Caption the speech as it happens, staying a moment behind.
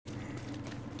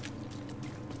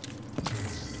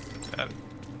Got it.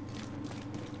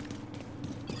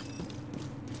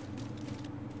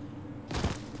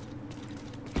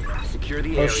 Secure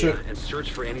the area and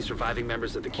search for any surviving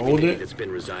members of the community that's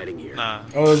been residing here. Nah.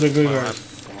 Oh, there's a good guy. Oh,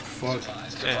 fuck.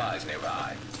 Supplies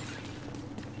nearby.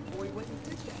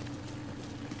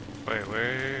 Wait,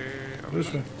 where?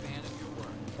 This way.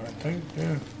 I think,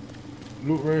 yeah.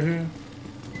 Loot right here.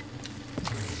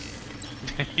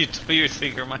 You do your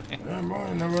secret mine. Yeah, bro,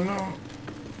 you never know.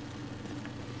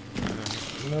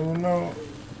 You never know.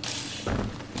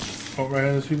 Oh, right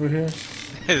here, there's people here.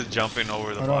 He's jumping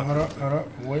over the block. Hold up.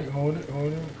 Wait, hold it.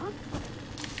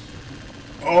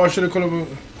 Oh, I should have called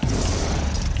him.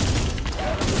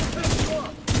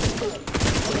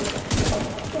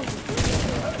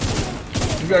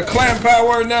 You got clan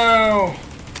power now.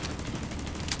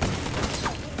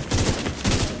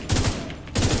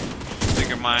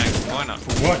 Secret mine going up.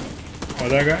 For what? Oh,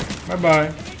 that guy?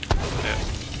 Bye-bye. Yeah.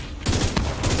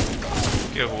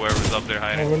 Kill whoever's up there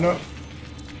hiding. Moving up.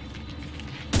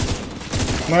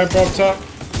 Sniper up top.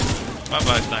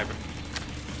 Bye-bye, sniper.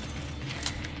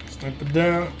 Sniper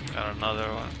down. Got another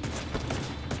one.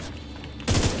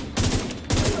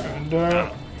 And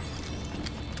down.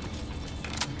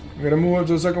 We gotta move up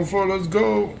to the second floor. Let's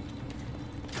go.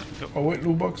 Oh, wait,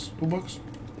 loot box. Let's go.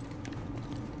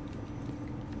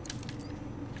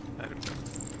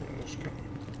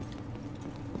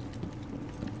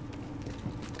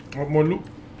 What more loot?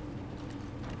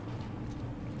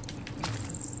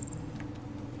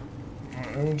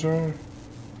 Inventory.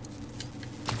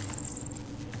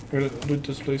 Gotta loot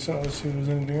this place out. Let's see if there's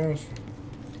anything else.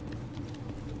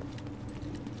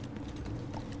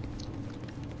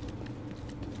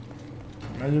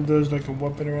 Imagine there's like a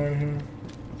weapon around here.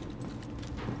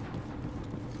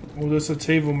 Oh, there's a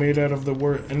table made out of the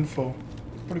word info.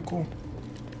 Pretty cool.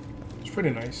 It's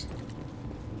pretty nice.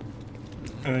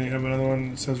 And then you have another one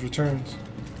that says returns.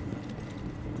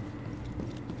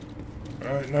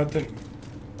 Alright, nothing.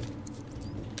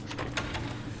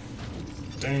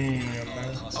 Damn, man.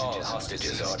 All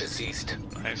hostages are deceased.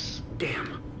 Nice.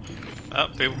 Damn. Oh,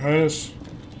 people. Nice.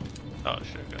 Oh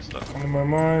shit, got stuff. On my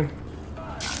mind.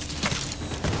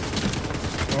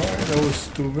 Alright, that was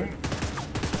stupid.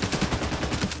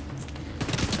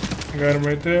 Got him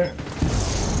right there.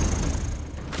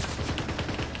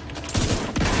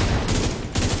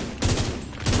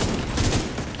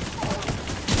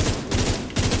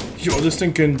 Yo, this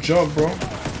thing can jump, bro.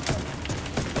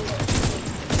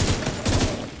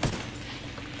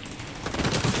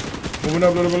 Moving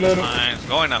up a little. Mine's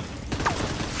going up.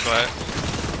 Go ahead.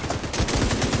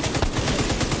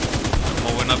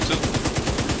 Moving up too.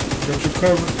 Got you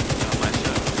covered. Got my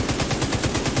shot.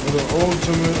 For the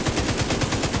ultimate.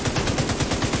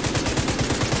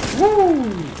 Woo!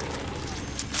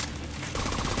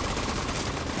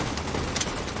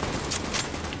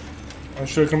 I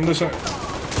should come this side.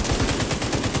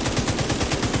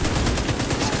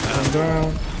 I'm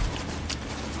down.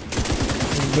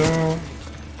 I'm down.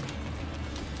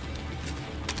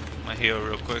 My heal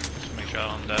real quick, just to make sure I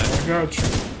don't die. I got you.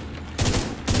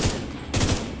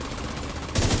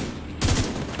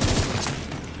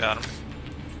 Got him.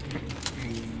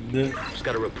 Just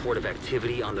got a report of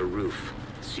activity on the roof.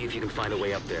 See if you can find a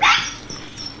way up there.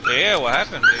 Yeah, what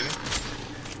happened, baby?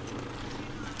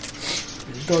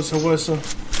 Go to Wessa.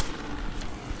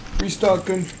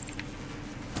 Restocking.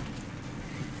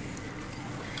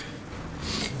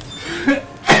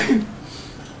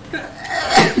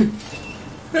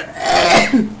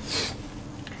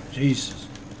 Jesus.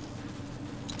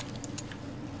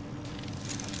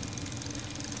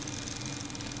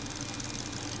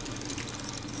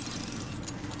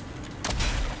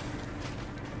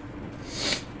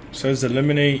 Says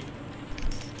eliminate.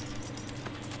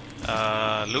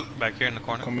 Loot back here in the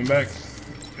corner. Coming back.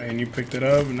 And you picked it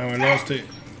up and now I lost it.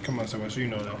 Come on, so you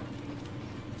know that.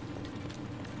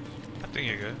 I think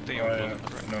you're good. I think you're good.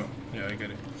 Right. No. Yeah, I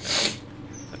get it.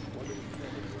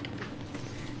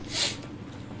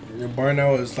 Your bar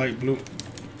now is light blue.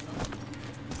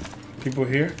 People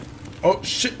here. Oh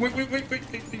shit! Wait!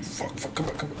 Fuck!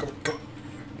 Come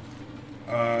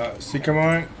on! Seeker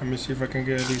mine. Let me see if I can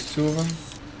get at least two of them.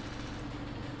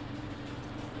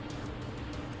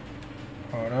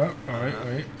 Hold up. Alright,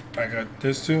 wait. I got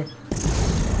this too.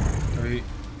 3,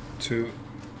 2,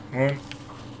 1.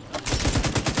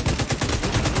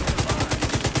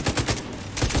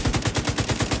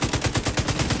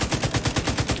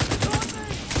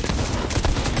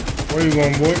 Where you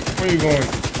going, boy? Where you going?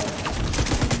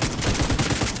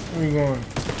 Where you going?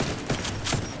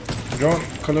 John,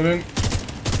 color in.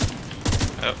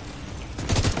 Yep.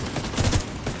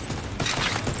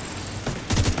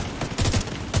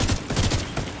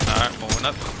 Alright.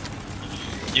 moving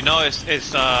up. You know it's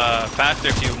faster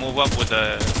if you move up with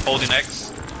the holding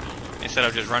X instead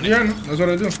of just running. Yeah, that's what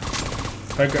I do.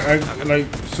 I like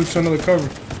switch to another cover.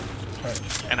 Right.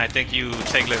 And I think you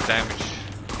take less damage.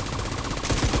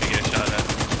 You get a shot at.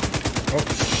 Oh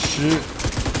shit!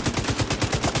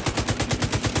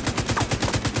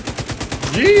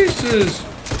 Jesus!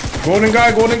 Golden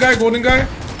guy, golden guy, golden guy.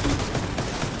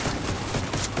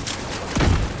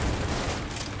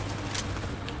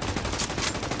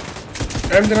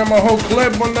 Emptying out my whole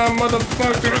clip on that I threw a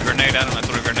motherfucker. grenade at him. I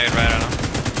threw a grenade right at him.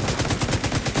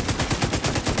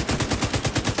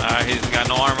 Alright, he's got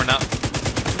no armor now.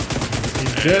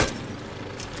 He's dead.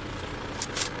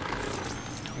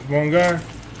 There's one guy.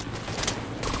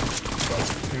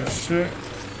 Good shit.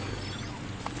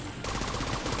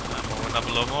 I'm moving up a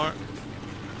little more.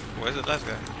 Where's the last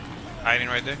guy? Hiding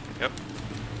right there? Yep.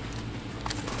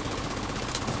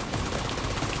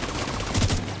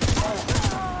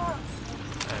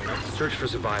 Search for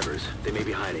survivors. They may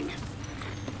be hiding.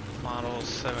 Model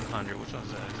 700. Which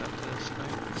one's that? Is that the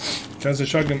sniper? Chance a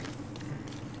shotgun.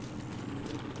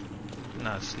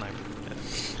 Nah, it's sniper. Yeah.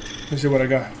 Let's see what I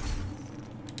got.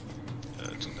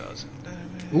 2000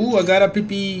 damage. Ooh, I got a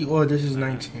PP. Oh, this is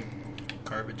 19.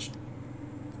 Garbage.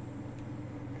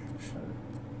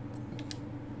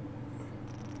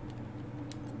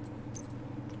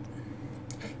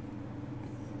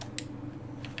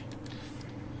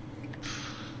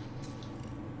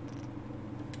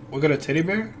 We got a teddy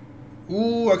bear.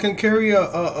 Ooh, I can carry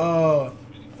a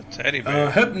Teddy bear.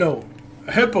 hypno.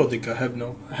 A hippo, Dika,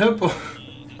 hypno. A hippo.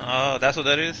 Oh, that's what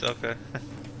that is? Okay.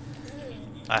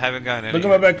 I haven't gotten any.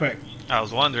 Look at my backpack. I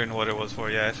was wondering what it was for.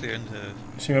 Yeah, I see it in the,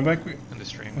 See my backpack? in the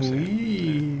stream. I see it.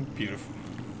 Wee, beautiful.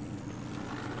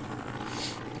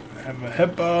 I have a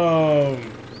hippo.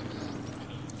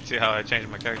 See how I changed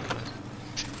my character?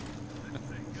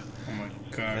 Oh my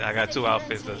god. I got two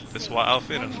outfits. The SWAT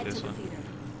outfit and this one.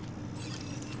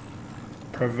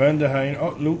 Prevent the hyena.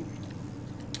 Oh, loot.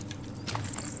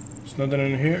 There's nothing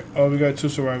in here. Oh, we got two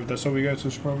survivors. That's all we got. Two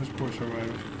survivors, poor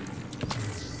survivors.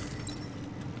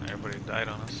 Everybody died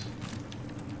on us.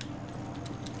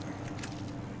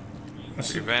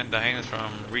 That's Prevent the hyenas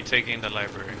from retaking the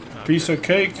library. Okay. piece of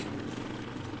cake.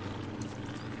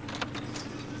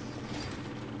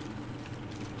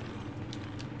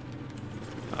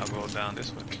 I'll go down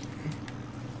this way.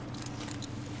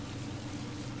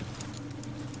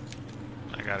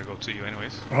 I gotta go to you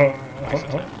anyways.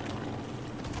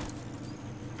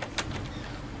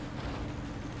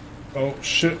 Oh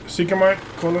shit, Seeker Mine,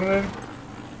 calling in.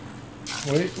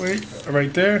 Wait,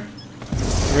 right there.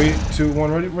 3, 2,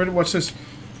 1, ready, watch this.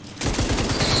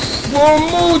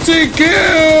 One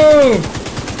multi-kill!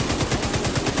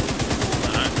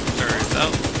 Alright, turns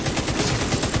out.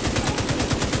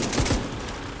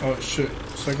 Oh shit,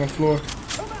 second floor.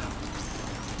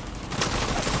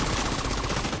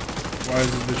 Why is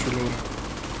this bitch reloading?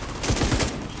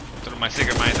 Threw my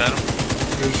secret mines at him.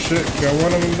 Good shit, got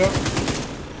one of them though.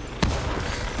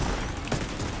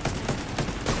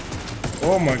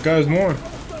 Oh my god, there's more.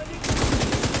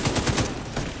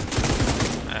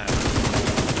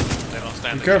 They don't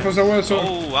stand Be a careful, chance. so.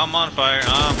 Oh, I'm on fire.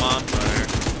 I'm on fire.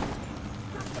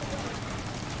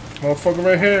 Motherfucker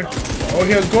right here. Oh,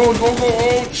 he has gold.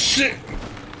 Oh, shit.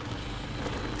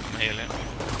 I'm healing.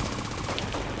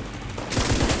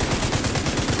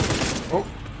 Oh.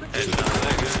 Headshot,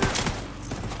 that good.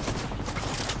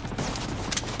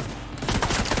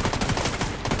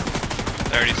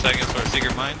 Seconds for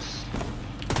secret mines.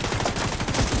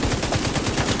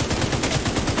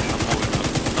 I'm moving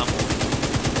up.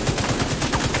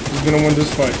 Who's gonna win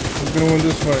this fight? Who's gonna win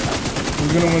this fight?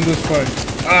 Who's gonna win this fight?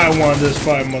 I won this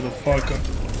fight, motherfucker.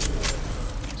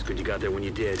 It's good you got there when you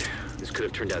did. This could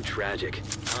have turned out tragic.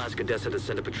 I'll ask Odessa to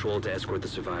send a patrol to escort the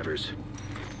survivors.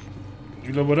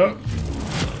 You leveled up?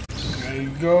 There you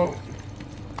go.